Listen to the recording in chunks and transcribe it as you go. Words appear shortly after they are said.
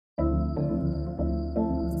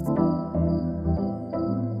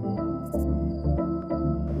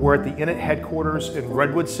We're at the Innit headquarters in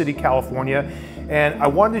Redwood City, California, and I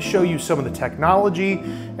wanted to show you some of the technology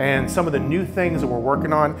and some of the new things that we're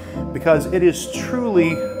working on, because it is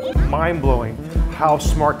truly mind-blowing how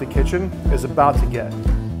smart the kitchen is about to get.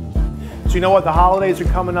 So you know what, the holidays are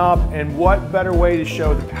coming up, and what better way to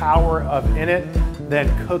show the power of Innit than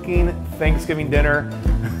cooking Thanksgiving dinner,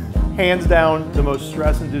 hands down the most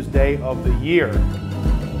stress-induced day of the year.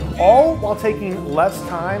 All while taking less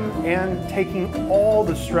time and taking all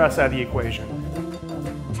the stress out of the equation.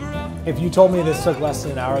 If you told me this took less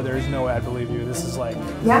than an hour, there's no way I'd believe you. This is like...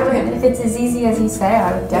 Yeah, if it's as easy as you say,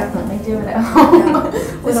 I would definitely do it at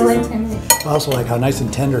home. Little intimidating. I also like how nice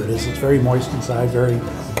and tender it is. It's very moist inside, very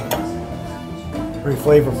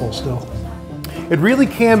flavorful still. It really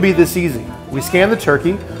can be this easy. We scan the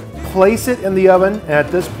turkey, place it in the oven, and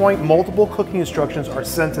at this point, multiple cooking instructions are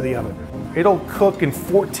sent to the oven. It'll cook in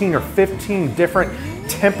 14 or 15 different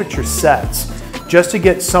temperature sets just to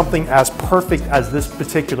get something as perfect as this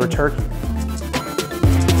particular turkey.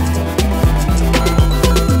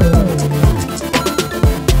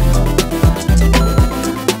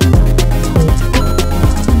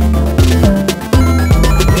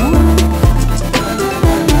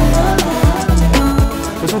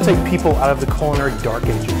 This will take people out of the culinary dark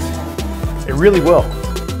ages. It really will.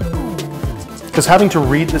 Because having to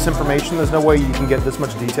read this information, there's no way you can get this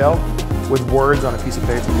much detail with words on a piece of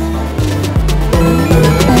paper.